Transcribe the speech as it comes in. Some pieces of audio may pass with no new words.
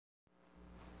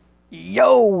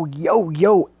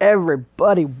Yo,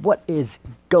 everybody, what is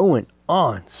going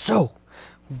on? So,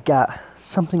 we got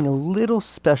something a little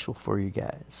special for you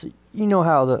guys. So, you know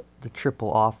how the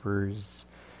triple offers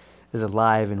is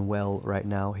alive and well right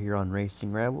now here on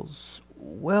Racing Rebels?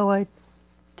 Well, I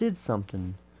did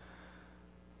something.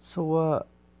 So,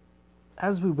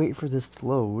 as we wait for this to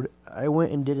load, I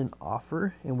went and did an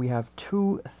offer, and we have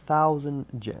 2,000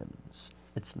 gems.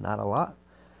 It's not a lot,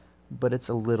 but it's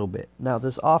a little bit. Now,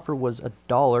 this offer was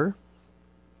 $1.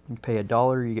 You pay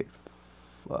 $1, you get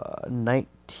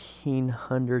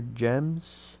 1,900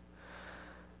 gems.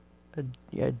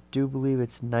 Yeah, I do believe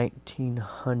it's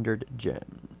 1,900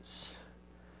 gems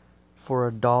for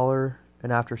 $1,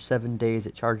 and after 7 days,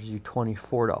 it charges you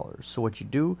 $24. So what you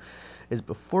do is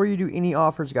before you do any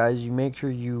offers, guys, you make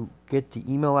sure you get the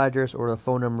email address or the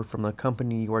phone number from the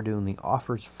company you are doing the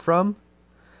offers from.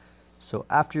 So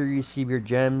after you receive your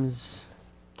gems,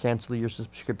 cancel your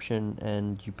subscription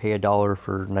and you pay $1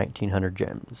 for 1,900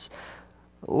 gems.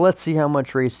 Let's see how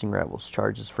much Racing Rebels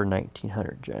charges for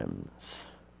 1,900 gems.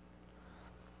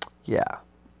 Yeah.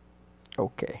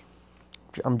 Okay.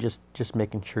 I'm just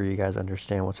making sure you guys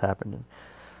understand what's happening.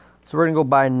 So we're going to go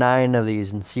buy 9 of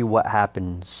these and see what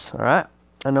happens. Alright?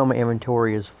 I know my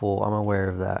inventory is full. I'm aware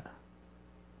of that.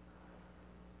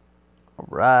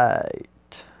 Alright.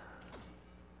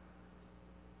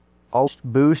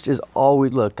 Boost is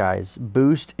always, look guys,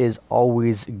 boost is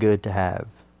always good to have.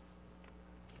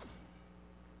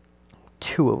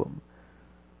 2 of them.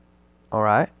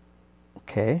 Alright.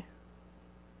 Okay.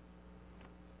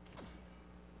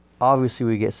 Obviously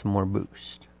we get some more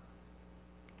boost.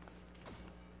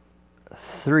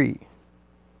 3.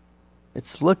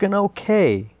 It's looking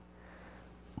okay.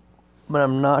 But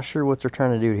I'm not sure what they're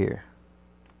trying to do here.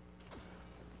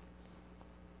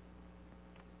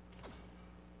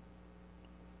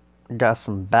 Got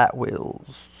some bat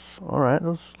wheels. Alright,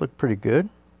 those look pretty good.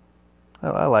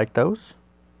 I like those.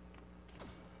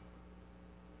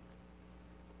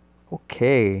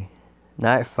 Okay.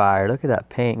 Nightfire. Look at that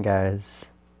paint, guys.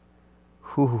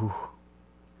 Whew.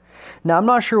 Now, I'm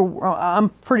not sure. I'm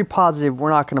pretty positive we're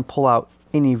not going to pull out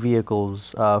any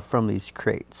vehicles from these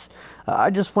crates.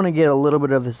 I just want to get a little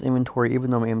bit of this inventory,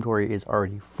 even though my inventory is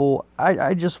already full.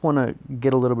 I just want to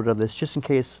get a little bit of this just in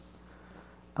case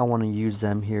I want to use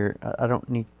them here. I don't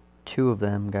need 2 of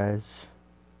them, guys.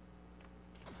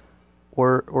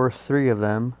 Or 3 of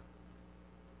them.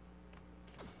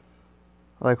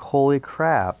 Like, holy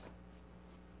crap.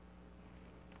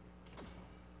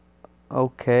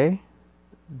 Okay.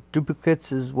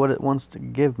 Duplicates is what it wants to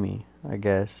give me, I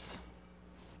guess.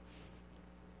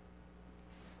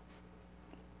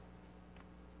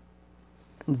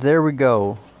 There we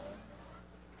go.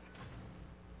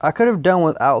 I could have done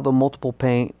without the multiple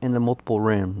paint and the multiple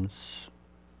rims.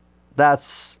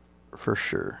 That's for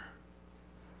sure.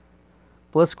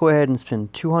 But let's go ahead and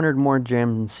spend 200 more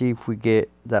gems and see if we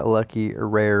get that lucky or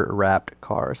rare wrapped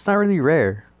car. It's not really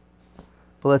rare.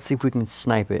 But let's see if we can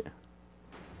snipe it.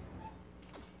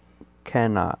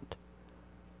 Cannot.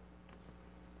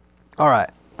 Alright.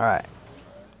 So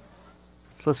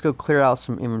let's go clear out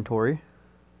some inventory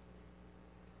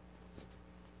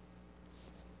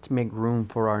to make room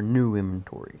for our new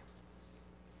inventory.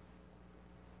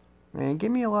 Man,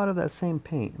 give me a lot of that same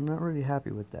paint. I'm not really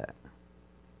happy with that.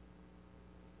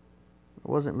 It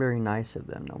wasn't very nice of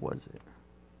them, now was it?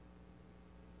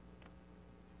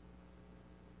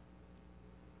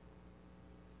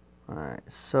 Alright,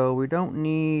 so we don't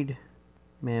need...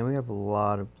 Man, we have a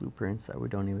lot of blueprints that we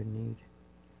don't even need.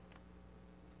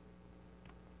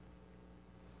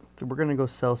 So we're gonna go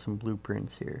sell some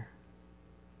blueprints here.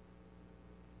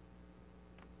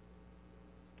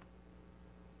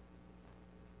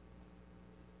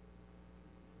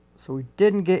 So we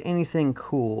didn't get anything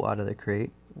cool out of the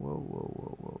crate.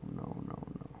 Whoa. No.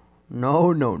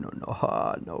 No.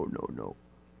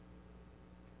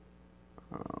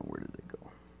 Where did they go?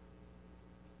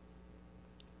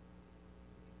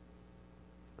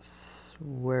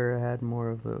 Swear I had more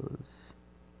of those.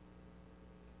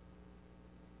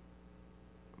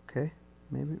 Okay,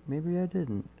 maybe I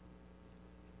didn't.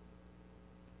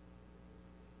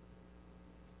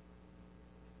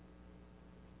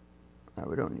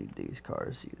 We don't need these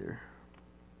cars either.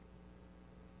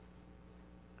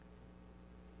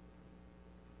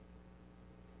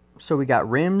 So we got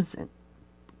rims, and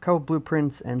a couple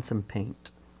blueprints, and some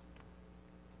paint.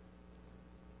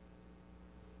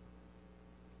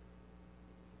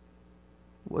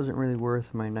 Wasn't really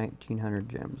worth my 1,900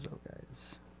 gems though,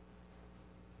 guys.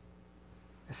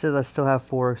 It says I still have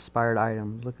 4 expired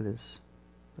items. Look at this.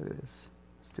 Let's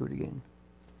do it again.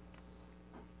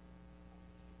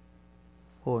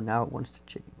 Oh, now it wants to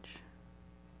change.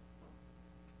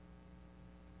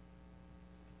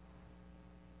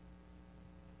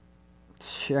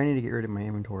 Shit, I need to get rid of my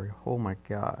inventory. Oh my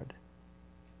god.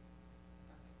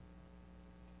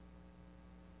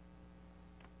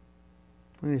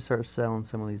 We need to start selling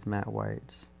some of these matte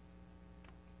whites.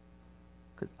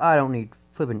 Cause I don't need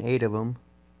flipping 8 of them.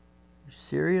 You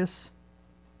serious?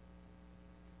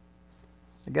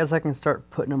 I guess I can start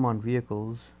putting them on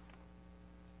vehicles.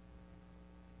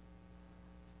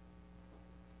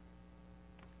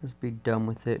 Just be done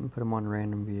with it and put them on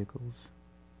random vehicles.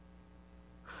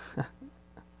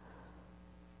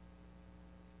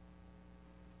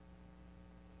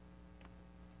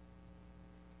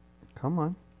 Come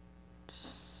on.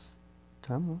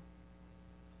 Come on.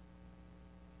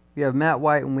 We have matte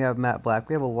white and we have matte black.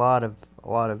 We have a lot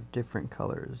of different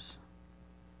colors.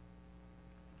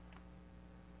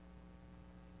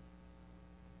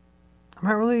 I'm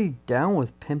not really down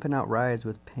with pimping out rides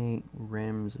with paint,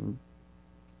 rims, and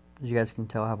as you guys can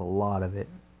tell, I have a lot of it.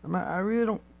 I really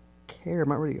don't care. I'm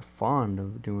not really fond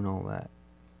of doing all that.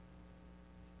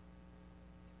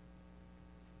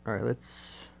 Alright,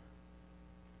 let's...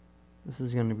 This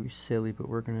is going to be silly, but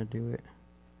we're going to do it.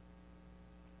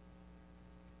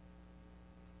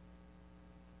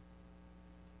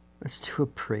 Let's do a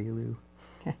prelude.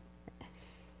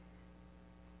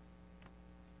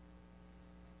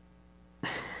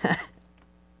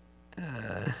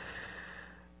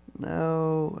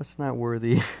 No, it's not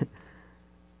worthy.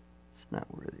 It's not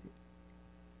worthy.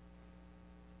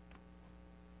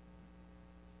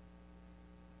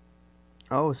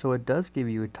 Oh, so it does give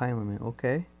you a time limit.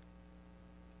 Okay.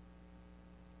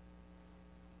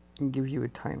 It gives you a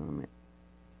time limit.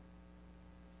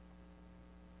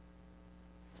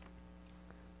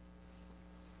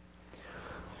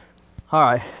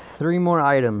 Alright, 3 more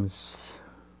items.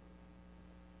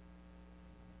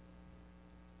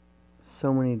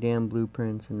 So many damn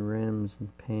blueprints and rims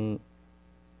and paint.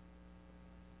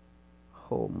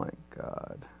 Oh my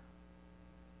god.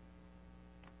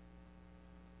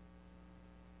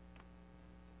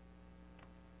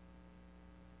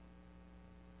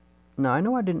 Now, I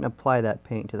know I didn't apply that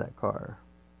paint to that car.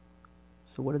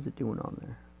 So what is it doing on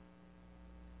there?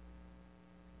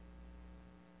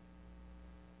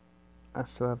 I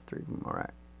still have 3 of them.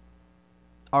 Alright.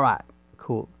 Alright,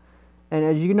 cool. And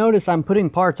as you can notice, I'm putting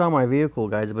parts on my vehicle,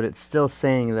 guys, but it's still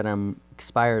saying that I'm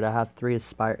expired. I have 3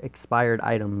 expired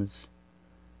items.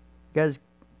 You guys,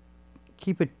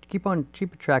 keep a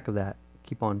track of that.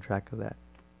 Keep on track of that.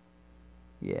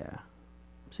 Yeah.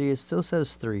 See, it still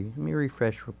says 3. Let me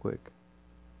refresh real quick.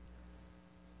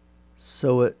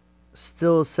 So it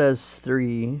still says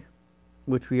 3,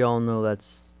 which we all know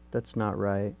that's not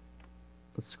right.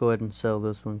 Let's go ahead and sell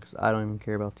this one because I don't even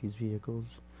care about these vehicles.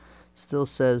 Still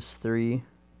says 3.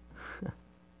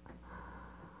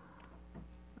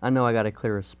 I know I gotta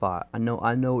clear a spot. I know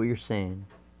what you're saying.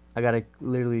 I gotta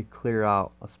literally clear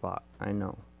out a spot. I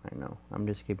know. I'm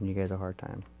just giving you guys a hard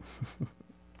time.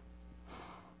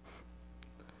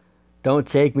 Don't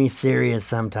take me serious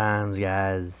sometimes,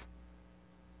 guys.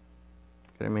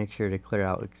 Gotta make sure to clear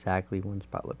out exactly one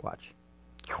spot. Look, watch.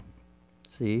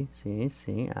 See.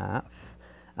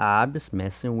 I'm just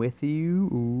messing with you.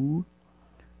 Ooh.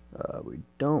 We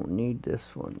don't need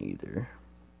this one either.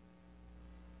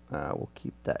 We'll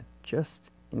keep that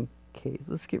just in case.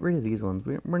 Let's get rid of these ones.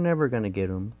 We're never gonna get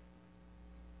them.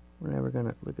 We're never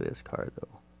gonna... Look at this car,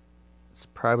 though. It's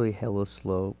probably hella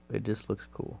slow. It just looks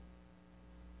cool.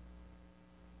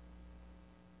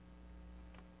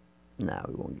 Nah,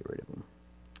 we won't get rid of them.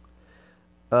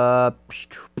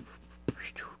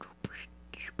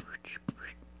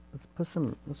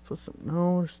 Let's put some,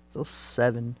 no, there's still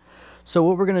 7. So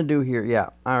what we're gonna do here, yeah,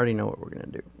 I already know what we're gonna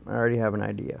do. I already have an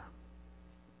idea.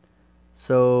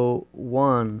 So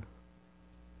 1,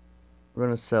 we're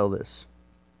gonna sell this.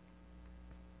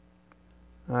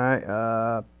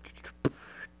 Alright,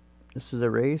 this is a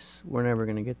race. We're never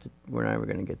gonna get that.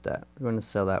 We're gonna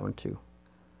sell that one too.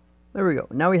 There we go.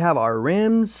 Now we have our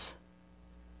rims.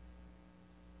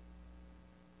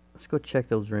 Let's go check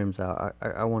those rims out.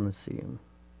 I want to see them.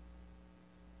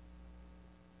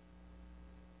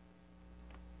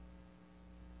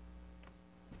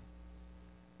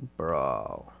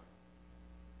 Bro.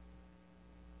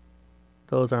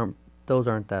 Those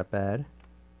aren't that bad.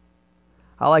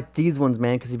 I like these ones,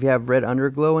 man, because if you have red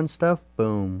underglow and stuff,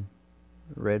 boom.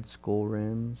 Red skull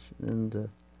rims and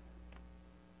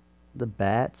the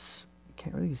bats.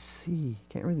 Can't really see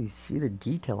the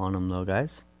detail on them though,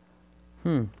 guys.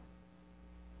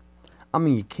 I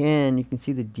mean, you can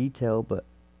see the detail, but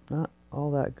not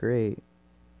all that great.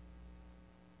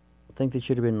 I think they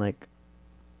should have been like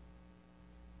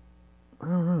I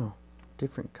don't know.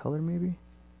 Different color maybe?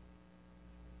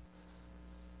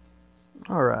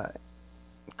 Alright.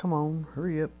 Come on,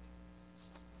 hurry up.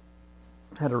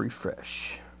 Had to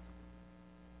refresh.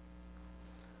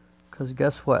 Because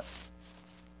guess what?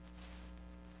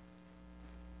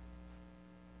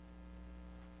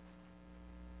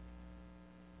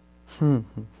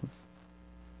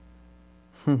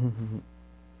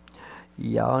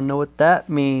 Y'all know what that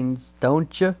means,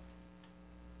 don't you?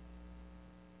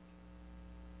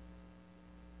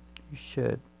 You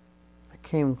should. I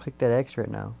can't even click that X right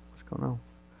now. What's going on?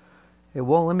 It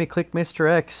won't let me click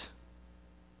Mr. X.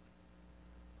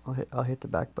 I'll hit the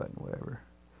back button, whatever.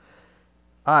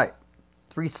 Alright.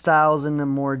 3,000 and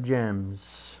more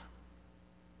gems.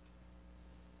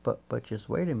 But just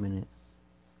wait a minute.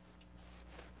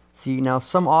 See, now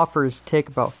some offers take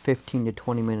about 15 to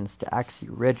 20 minutes to actually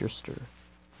register.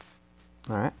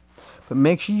 Alright? But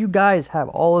make sure you guys have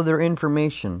all of their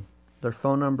information. Their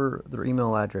phone number, their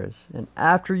email address. And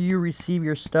after you receive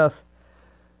your stuff,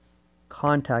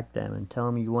 contact them and tell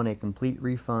them you want a complete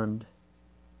refund.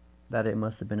 That it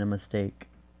must have been a mistake.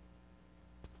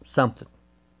 Something.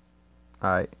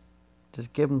 Alright.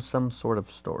 Just give them some sort of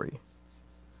story.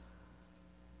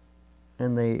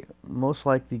 And they most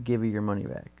likely give you your money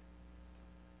back.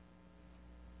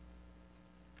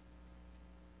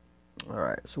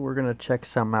 Alright, so we're going to check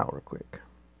some out real quick.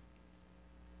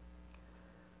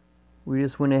 We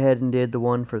just went ahead and did the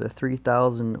one for the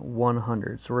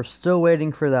 3,100. So we're still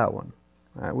waiting for that one.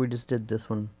 Alright, we just did this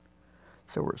one.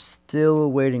 So we're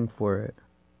still waiting for it.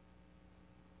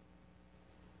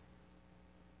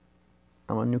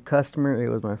 I'm a new customer. It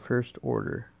was my first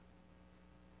order.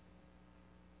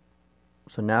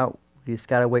 So now we just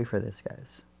gotta wait for this,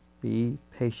 guys. Be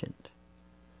patient.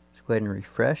 Let's go ahead and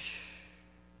refresh.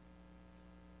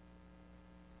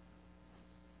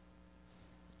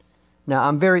 Now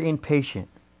I'm very impatient,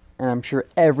 and I'm sure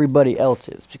everybody else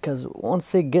is, because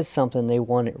once they get something, they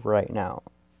want it right now.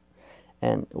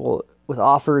 And well, with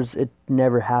offers, it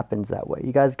never happens that way.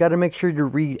 You guys got to make sure to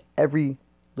read every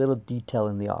little detail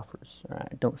in the offers. All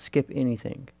right, don't skip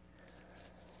anything.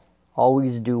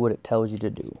 Always do what it tells you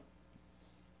to do.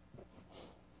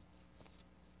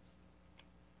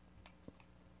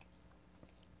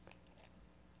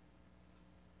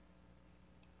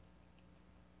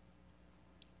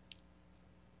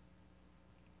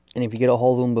 And if you get a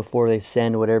hold of them before they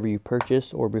send whatever you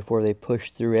purchase, or before they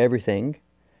push through everything,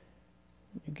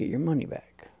 you get your money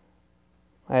back.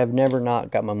 I have never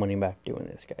not got my money back doing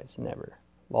this, guys. Never.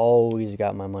 Always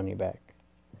got my money back.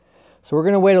 So we're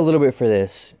going to wait a little bit for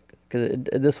this, because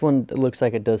this one looks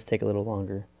like it does take a little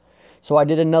longer. So I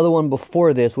did another one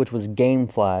before this, which was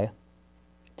Gamefly,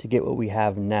 to get what we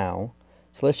have now.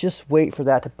 So let's just wait for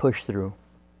that to push through.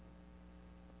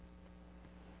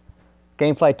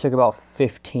 Gamefly took about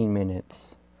 15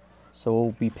 minutes, so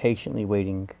we'll be patiently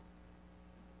waiting.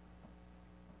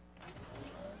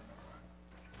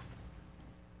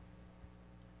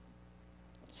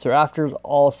 So after it's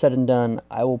all said and done,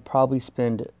 I will probably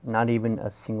spend not even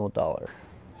a single dollar.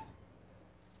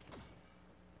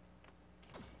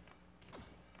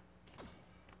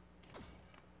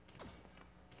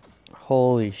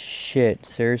 Holy shit,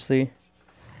 seriously?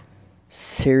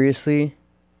 Seriously?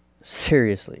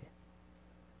 Seriously?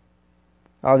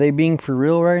 Are they being for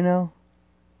real right now?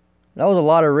 That was a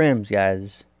lot of rims,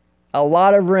 guys. A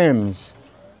lot of rims.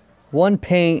 One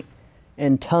paint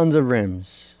and tons of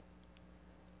rims.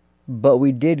 But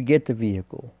we did get the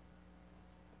vehicle.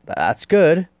 That's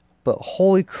good. But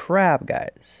holy crap,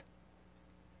 guys.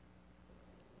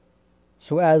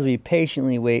 So as we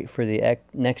patiently wait for the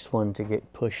next one to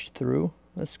get pushed through,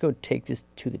 let's go take this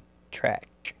to the track.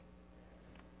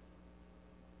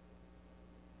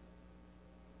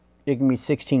 It can be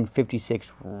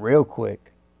 1656 real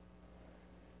quick.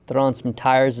 Throw on some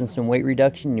tires and some weight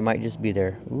reduction, you might just be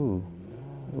there. Ooh.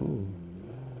 Ooh.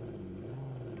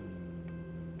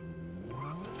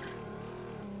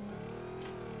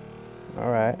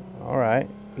 Alright, alright.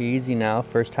 Easy now.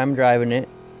 First time driving it.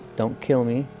 Don't kill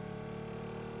me.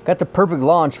 Got the perfect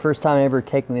launch. First time ever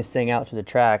taking this thing out to the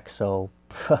track, so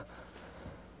can't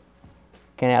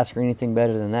ask for anything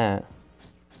better than that.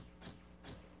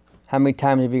 How many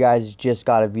times have you guys just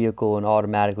got a vehicle and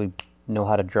automatically know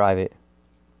how to drive it?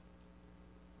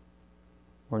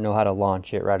 Or know how to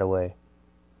launch it right away?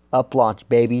 Up launch,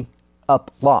 baby.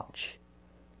 Up launch.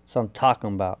 That's what I'm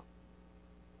talking about.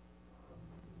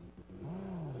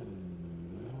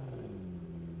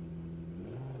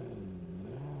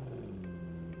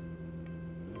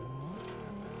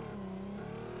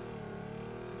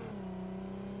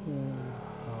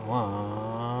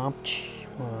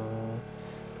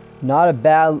 Not a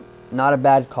bad Not a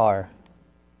bad car.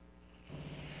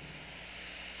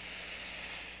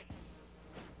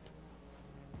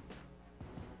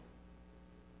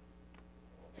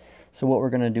 So what we're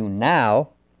gonna do now,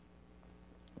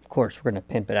 of course, we're gonna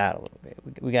pimp it out a little bit.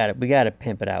 We gotta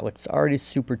pimp it out. It's already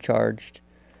supercharged.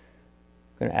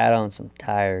 We're gonna add on some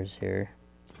tires here.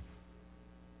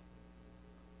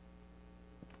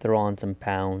 Throw on some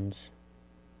pounds.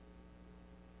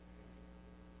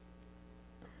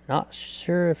 Not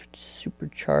sure if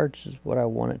supercharged is what I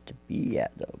want it to be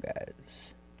at though,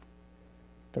 guys.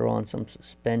 Throw on some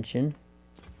suspension.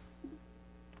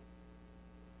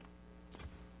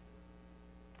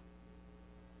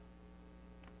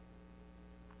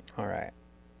 Alright.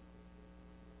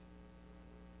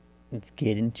 Let's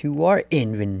get into our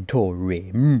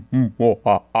inventory.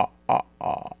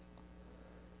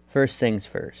 First things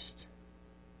first.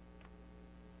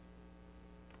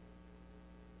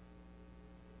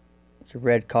 It's a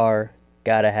red car.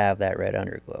 Gotta have that red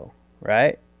underglow.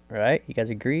 Right? Right? You guys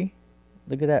agree?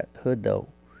 Look at that hood though.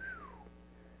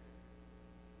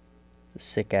 It's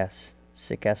a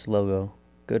sick ass logo.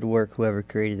 Good work, whoever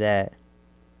created that.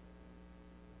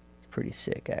 Pretty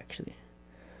sick actually.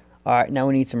 Alright, now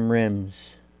we need some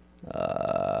rims.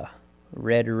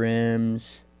 Red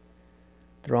rims.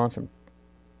 Throw on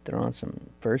some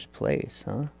first place,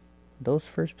 huh?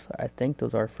 I think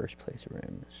those are first place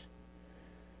rims.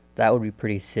 That would be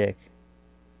pretty sick.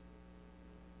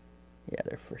 Yeah,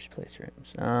 they're first place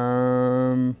rims.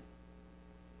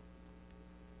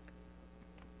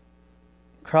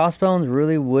 Crossbones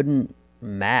really wouldn't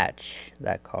match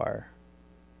that car.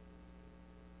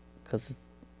 Because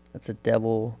that's a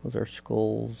devil. Those are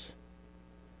skulls.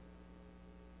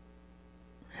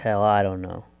 Hell, I don't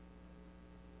know.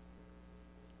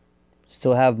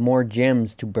 Still have more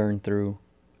gems to burn through.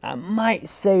 I might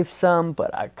save some,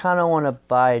 but I kind of want to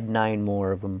buy 9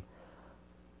 more of them.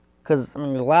 Because, I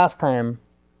mean, the last time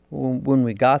when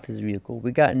we got this vehicle,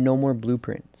 we got no more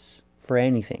blueprints for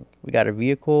anything. We got a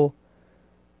vehicle,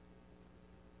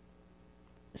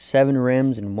 7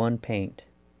 rims, and 1 paint.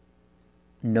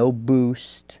 No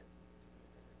boost.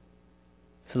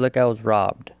 Feel like I was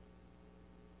robbed.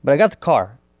 But I got the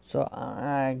car. So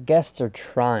I guess they're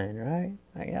trying, right?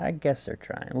 I guess they're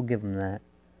trying. We'll give them that.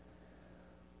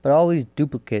 But all these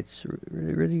duplicates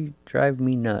really drive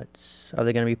me nuts. Are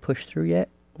they going to be pushed through yet?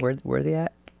 Where are they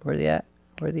at? Where are they at?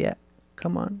 Where are they at?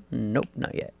 Come on. Nope,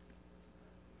 not yet.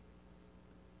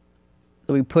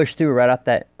 So we push through right at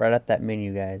that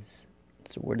menu, guys.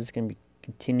 So we're just going to be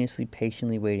continuously,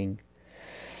 patiently waiting.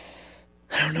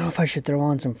 I don't know if I should throw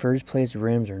on some first place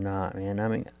rims or not, man. I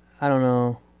mean, I don't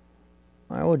know.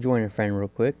 I will join a friend real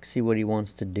quick, see what he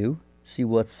wants to do, see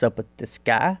what's up with this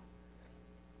guy.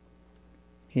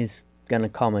 He's gonna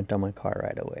comment on my car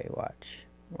right away. Watch.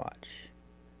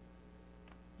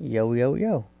 Yo, yo,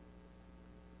 yo.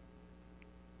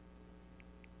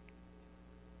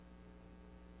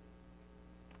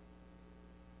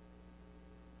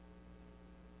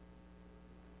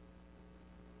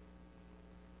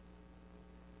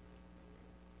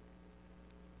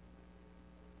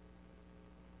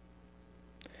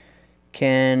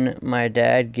 Can my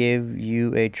dad give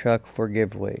you a truck for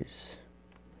giveaways?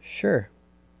 Sure.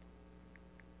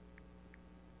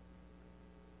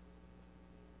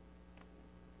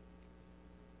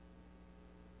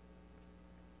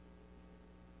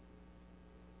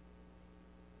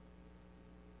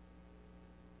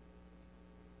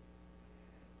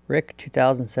 Rick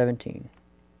 2017.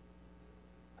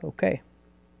 Okay.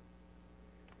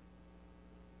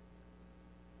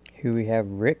 Here we have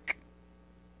Rick.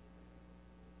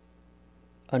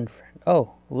 Unfriend.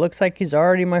 Oh, looks like he's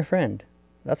already my friend.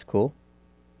 That's cool.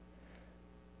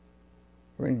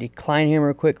 We're going to decline him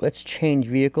real quick. Let's change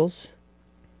vehicles.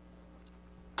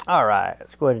 Alright,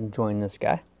 let's go ahead and join this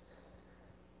guy.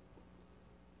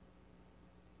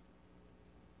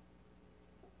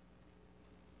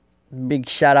 Big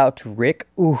shout out to Rick.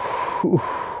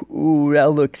 Ooh,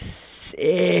 that looks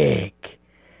sick.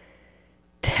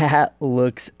 That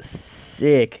looks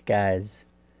sick, guys.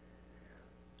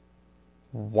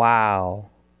 Wow.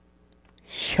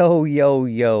 Yo, yo,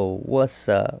 yo. What's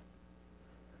up?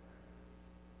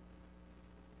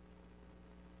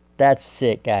 That's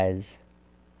sick, guys.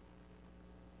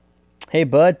 Hey,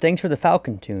 bud. Thanks for the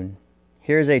Falcon tune.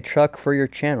 Here's a truck for your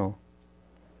channel.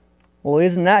 Well,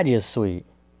 isn't that just sweet?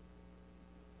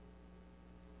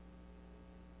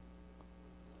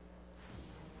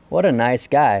 What a nice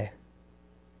guy.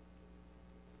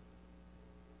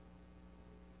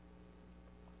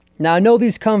 Now, I know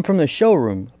these come from the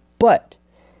showroom, but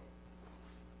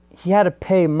he had to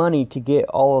pay money to get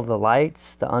all of the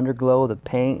lights, the underglow, the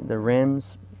paint, the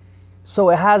rims. So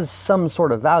it has some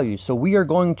sort of value. So we are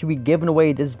going to be giving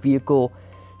away this vehicle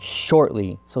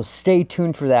shortly. So stay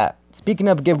tuned for that. Speaking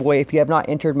of giveaway, if you have not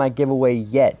entered my giveaway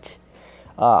yet,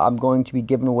 I'm going to be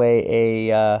giving away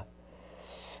a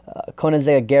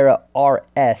Koenigsegg Agera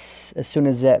RS as soon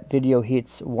as that video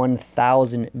hits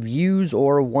 1,000 views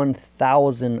or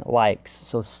 1,000 likes.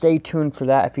 So stay tuned for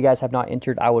that. If you guys have not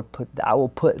entered, I will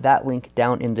put that link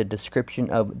down in the description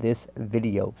of this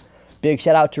video. Big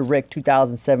shout out to Rick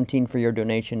 2017 for your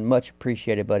donation. Much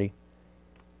appreciated, buddy.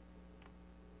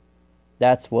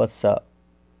 That's what's up.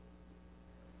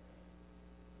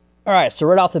 Alright, so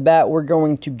right off the bat, we're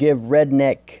going to give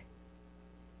Redneck,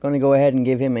 going to go ahead and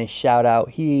give him a shout out.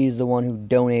 He's the one who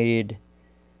donated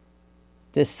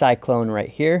this Cyclone right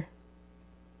here.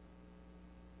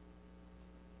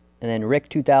 And then Rick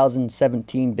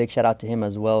 2017, big shout out to him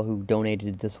as well, who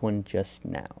donated this one just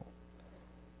now.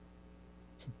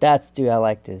 So that's, dude, I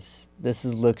like this. This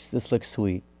looks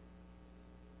sweet.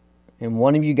 And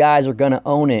one of you guys are gonna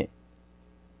own it.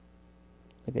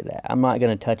 Look at that. I'm not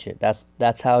gonna touch it.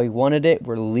 That's how he wanted it.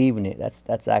 We're leaving it.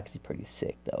 That's actually pretty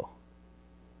sick though.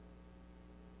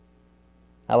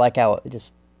 I like how it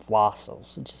just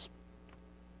flossels. It just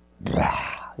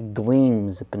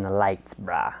gleams up in the lights,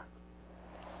 brah.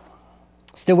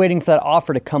 Still waiting for that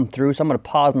offer to come through, so I'm going to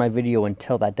pause my video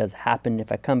until that does happen.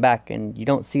 If I come back and you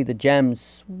don't see the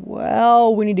gems,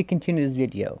 well, we need to continue this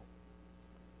video.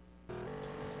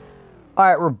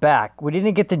 Alright, we're back. We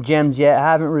didn't get the gems yet. I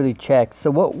haven't really checked.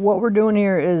 So what we're doing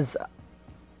here is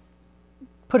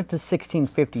put it to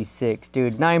 1656,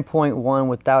 dude. 9.1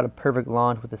 without a perfect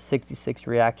launch with a 66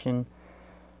 reaction.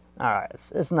 Alright,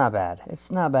 it's not bad. It's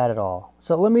not bad at all.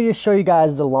 So let me just show you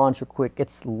guys the launch real quick.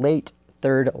 It's late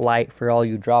third light for all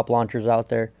you drop launchers out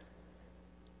there.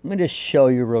 Let me just show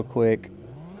you real quick.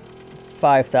 It's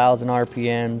 5,000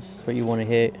 RPMs. That's what you want to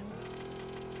hit.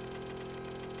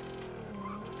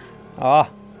 Ah,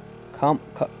 come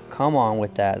on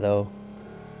with that though.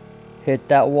 Hit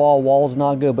that wall. Wall's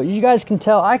not good, but you guys can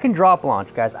tell I can drop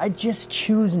launch, guys. I just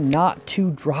choose not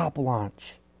to drop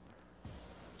launch.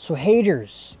 So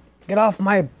haters, get off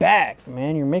my back,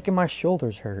 man. You're making my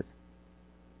shoulders hurt.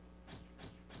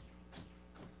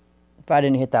 If I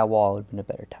didn't hit that wall, it would have been a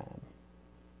better time.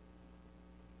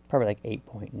 Probably like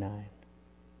 8.9.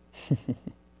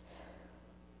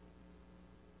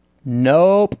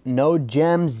 Nope, no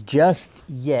gems just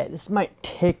yet. This might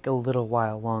take a little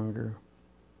while longer.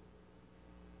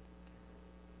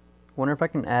 Wonder if I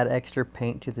can add extra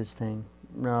paint to this thing.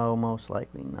 No, most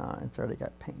likely not. It's already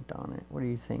got paint on it. What are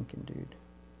you thinking, dude?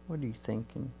 What are you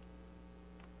thinking?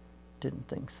 Didn't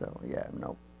think so. Yeah,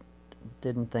 nope.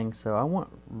 Didn't think so. I want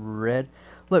red.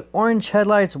 Look, orange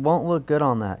headlights won't look good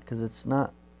on that because it's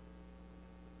not.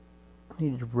 I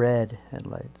needed red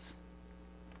headlights.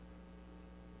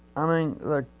 I mean,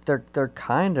 they're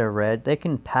kind of red. They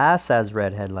can pass as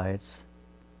red headlights.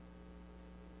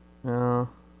 No,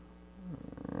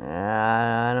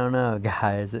 I don't know,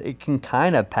 guys. It can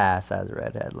kind of pass as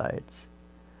red headlights.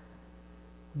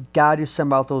 Gotta do something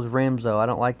about those rims, though. I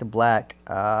don't like the black.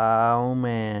 Oh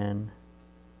man.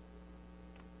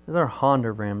 These are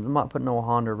Honda rims. I'm not putting no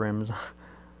Honda rims.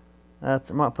 I'm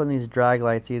not putting these drag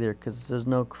lights either because there's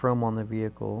no chrome on the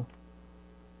vehicle.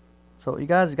 So you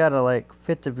guys gotta like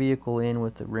fit the vehicle in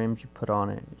with the rims you put on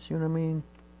it. You see what I mean?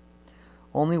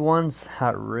 Only ones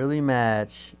that really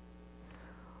match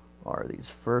are these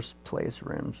first place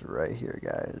rims right here,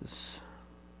 guys.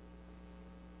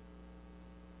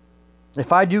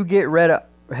 If I do get red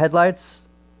headlights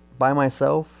by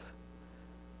myself,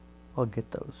 I'll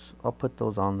get those. I'll put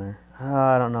those on there.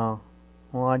 I don't know.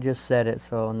 Well, I just said it,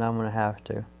 so now I'm going to have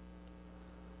to.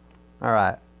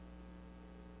 Alright.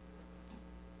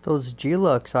 Those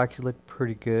G-Lux actually look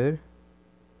pretty good.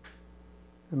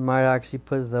 I might actually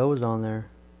put those on there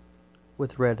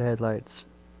with red headlights.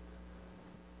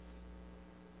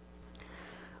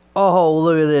 Oh,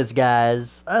 look at this,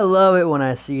 guys. I love it when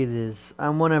I see this.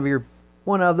 I'm one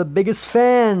of the biggest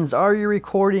fans. Are you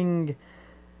recording?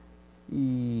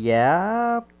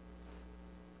 Yeah.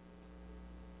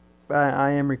 I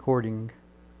am recording.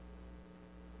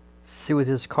 See what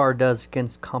this car does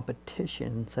against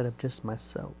competition instead of just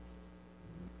myself.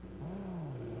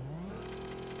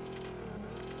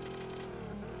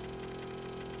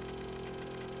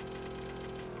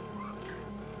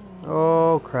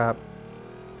 Oh crap.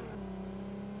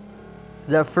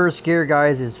 That first gear,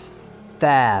 guys, is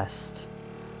fast.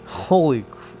 Holy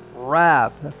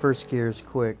crap. That first gear is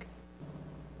quick.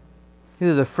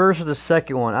 Either the first or the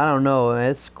second one. I don't know.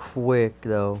 It's quick,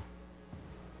 though.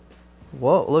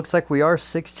 Well, it looks like we are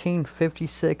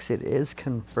 1656. It is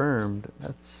confirmed.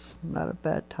 That's not a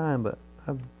bad time, but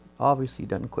obviously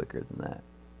done quicker than that.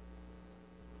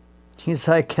 He's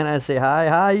like, can I say hi?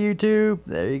 Hi, YouTube.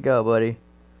 There you go, buddy.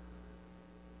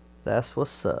 That's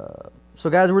what's up.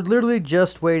 So, guys, we're literally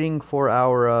just waiting for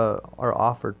our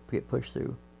offer to get pushed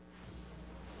through.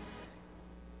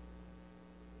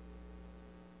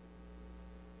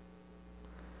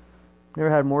 Never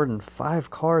had more than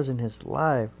 5 cars in his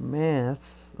life. Man,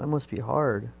 that must be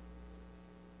hard.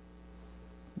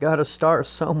 Gotta start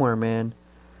somewhere, man.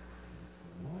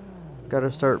 Gotta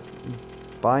start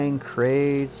buying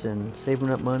crates and saving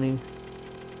up money.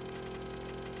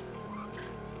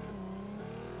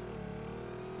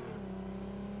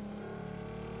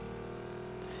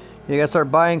 You gotta start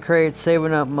buying crates,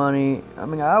 saving up money. I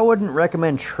mean, I wouldn't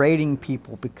recommend trading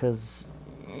people because,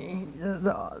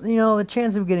 you know, the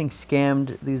chance of getting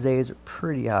scammed these days are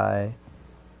pretty high.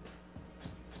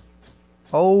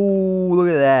 Oh, look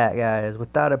at that, guys.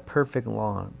 Without a perfect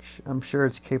launch. I'm sure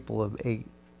it's capable of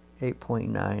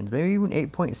 8.9s, maybe even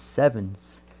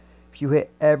 8.7s. If you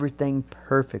hit everything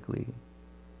perfectly.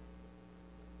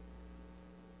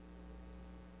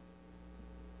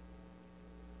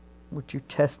 What you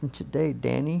testing today,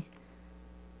 Danny?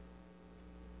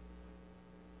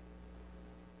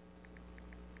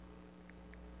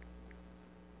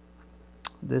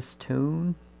 This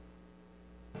tune?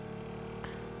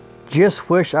 Just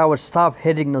wish I would stop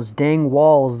hitting those dang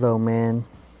walls though, man.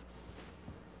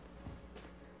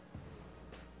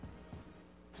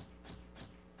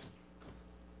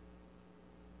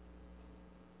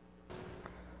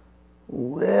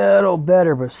 Little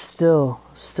better, but still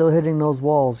hitting those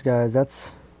walls, guys.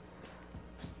 That's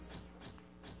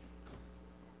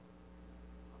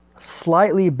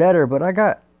slightly better, but I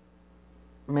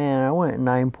went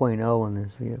 9.0 in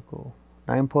this vehicle.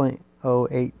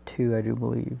 9.082, I do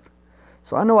believe.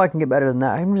 So I know I can get better than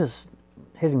that. I'm just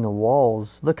hitting the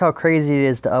walls. Look how crazy it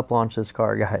is to up launch this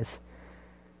car, guys.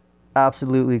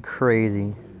 Absolutely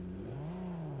crazy.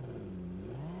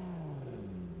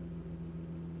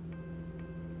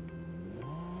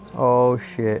 Oh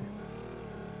shit.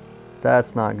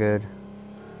 That's not good.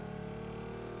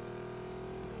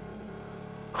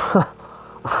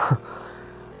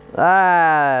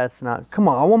 That's not. Come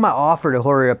on, I want my offer to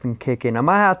hurry up and kick in. I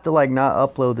might have to like not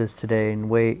upload this today and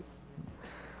wait.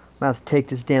 I'm gonna have to take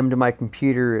this damn to my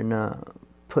computer and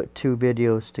put 2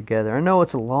 videos together. I know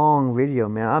it's a long video,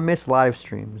 man. I miss live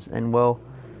streams, and well,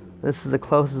 this is the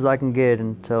closest I can get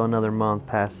until another month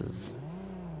passes.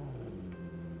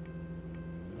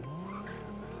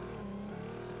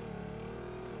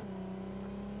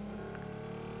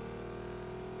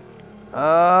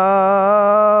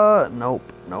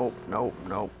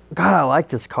 Nope. God, I like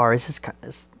this car. It's just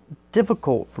it's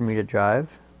difficult for me to drive.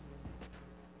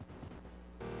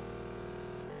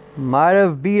 Might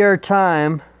have beat our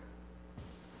time.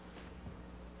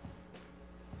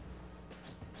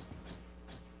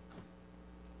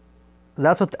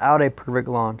 That's without a perfect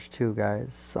launch too,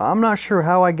 guys. So I'm not sure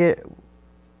how I get.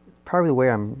 Probably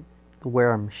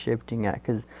where I'm shifting at,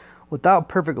 because without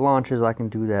perfect launches I can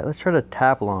do that. Let's try to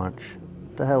tap launch.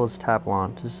 What the hell is tap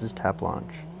launch? This is tap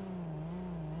launch.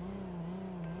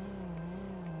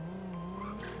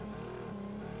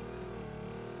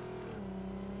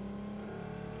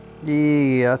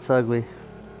 Yeah, that's ugly.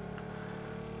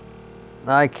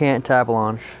 I can't tap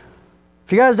launch.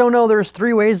 If you guys don't know, there's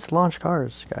 3 ways to launch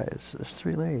cars, guys. There's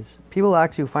 3 ways. People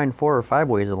actually find 4 or 5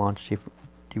 ways to launch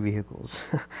vehicles.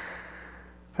 I've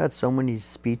had so many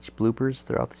speech bloopers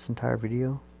throughout this entire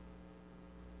video.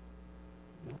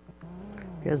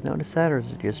 You guys notice that, or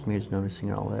is it just me who's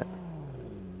noticing all that?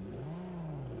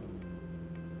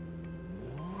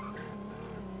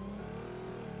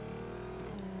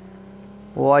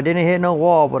 Well, I didn't hit no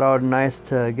wall, but I would nice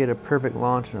to get a perfect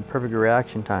launch and a perfect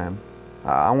reaction time.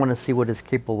 I want to see what it's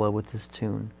capable of with this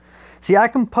tune. See, I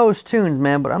can post tunes,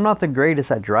 man, but I'm not the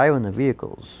greatest at driving the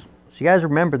vehicles. So you guys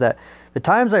remember that the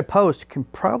times I post can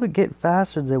probably get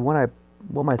faster than what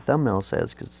my thumbnail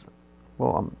says, because,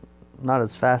 well, I'm not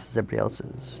as fast as everybody else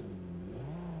is.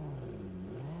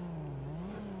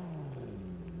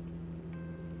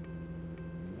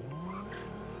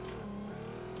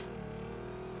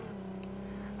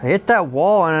 I hit that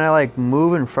wall and I like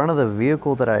move in front of the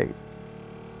vehicle that I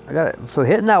got it. So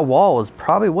hitting that wall is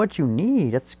probably what you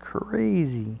need. That's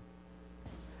crazy.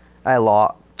 I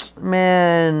lost.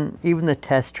 Man, even the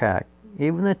test track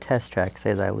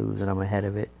says I lose and I'm ahead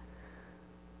of it.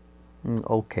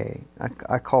 Okay,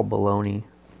 I call baloney.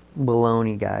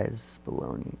 Baloney, guys.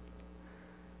 Baloney.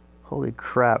 Holy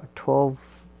crap,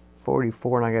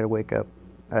 12:44 and I gotta wake up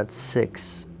at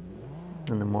 6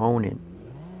 in the morning.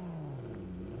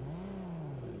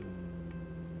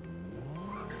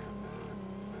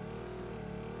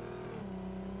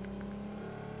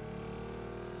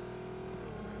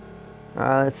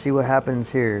 Let's see what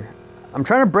happens here. I'm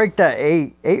trying to break that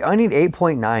 8. I need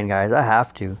 8.9, guys. I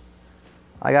have to.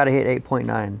 I gotta hit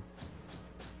 8.9.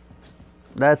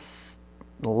 That's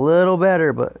a little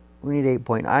better, but we need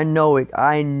 8. I know it.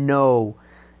 I know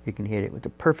it can hit it with the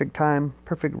perfect time,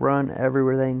 perfect run,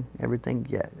 everything.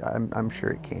 Yeah, I'm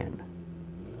sure it can.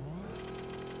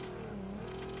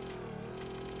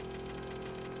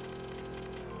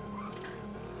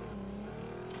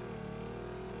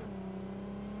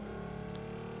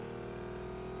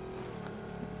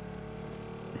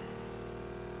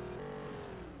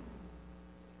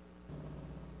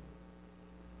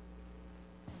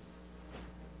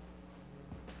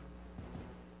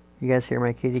 You guys hear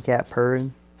my kitty cat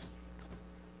purring?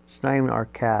 It's not even our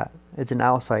cat. It's an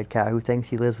outside cat who thinks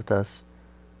he lives with us.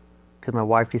 Because my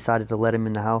wife decided to let him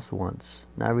in the house once.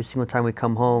 Now every single time we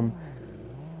come home,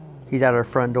 he's at our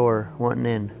front door wanting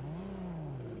in.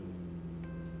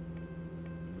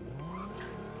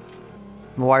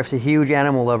 My wife's a huge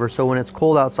animal lover, so when it's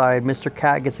cold outside, Mr.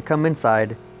 Cat gets to come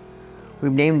inside.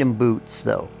 We've named him Boots,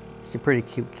 though. He's a pretty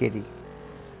cute kitty.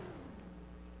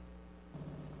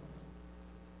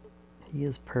 He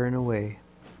is purring away.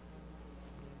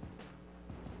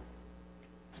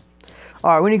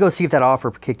 Alright, we need to go see if that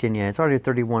offer kicked in yet. It's already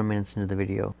 31 minutes into the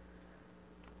video.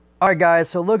 Alright guys,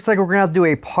 so it looks like we're going to have to do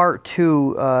a part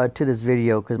 2 to this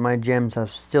video. Because my gems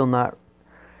have still not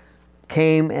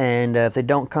came. And if they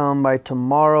don't come by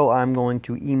tomorrow, I'm going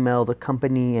to email the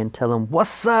company and tell them,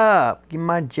 what's up? Give me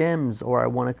my gems or I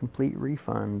want a complete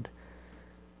refund.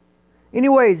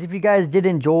 Anyways, if you guys did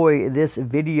enjoy this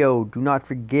video, do not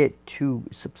forget to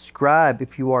subscribe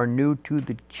if you are new to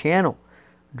the channel.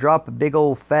 Drop a big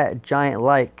old fat giant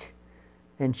like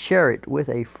and share it with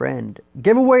a friend.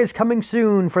 Giveaway is coming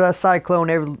soon for that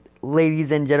Cyclone,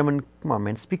 ladies and gentlemen. Come on,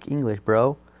 man, speak English,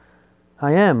 bro.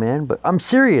 I am, man, but I'm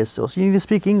serious, so you need to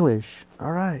speak English.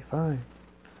 Alright, fine.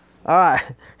 Alright.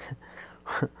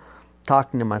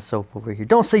 Talking to myself over here.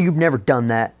 Don't say you've never done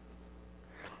that.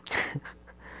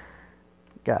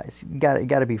 Guys, you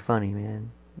gotta be funny,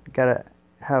 man. You gotta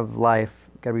have life.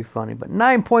 You gotta be funny. But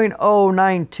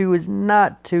 9.092 is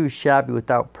not too shabby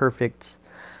without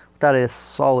a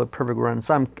solid perfect run.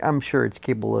 So I'm sure it's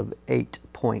capable of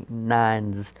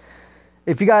 8.9s.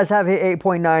 If you guys have hit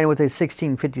 8.9 with a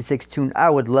 1656 tune,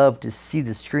 I would love to see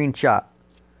the screenshot.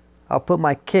 I'll put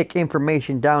my kick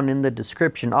information down in the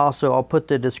description. Also, I'll put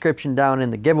the description down in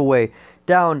the giveaway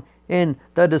down in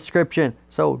the description.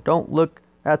 So don't look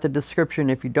at the description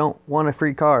if you don't want a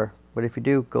free car. But if you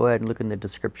do, go ahead and look in the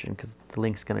description because the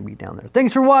link's going to be down there.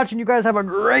 Thanks for watching. You guys have a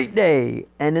great day.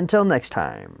 And until next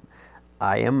time,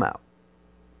 I am out.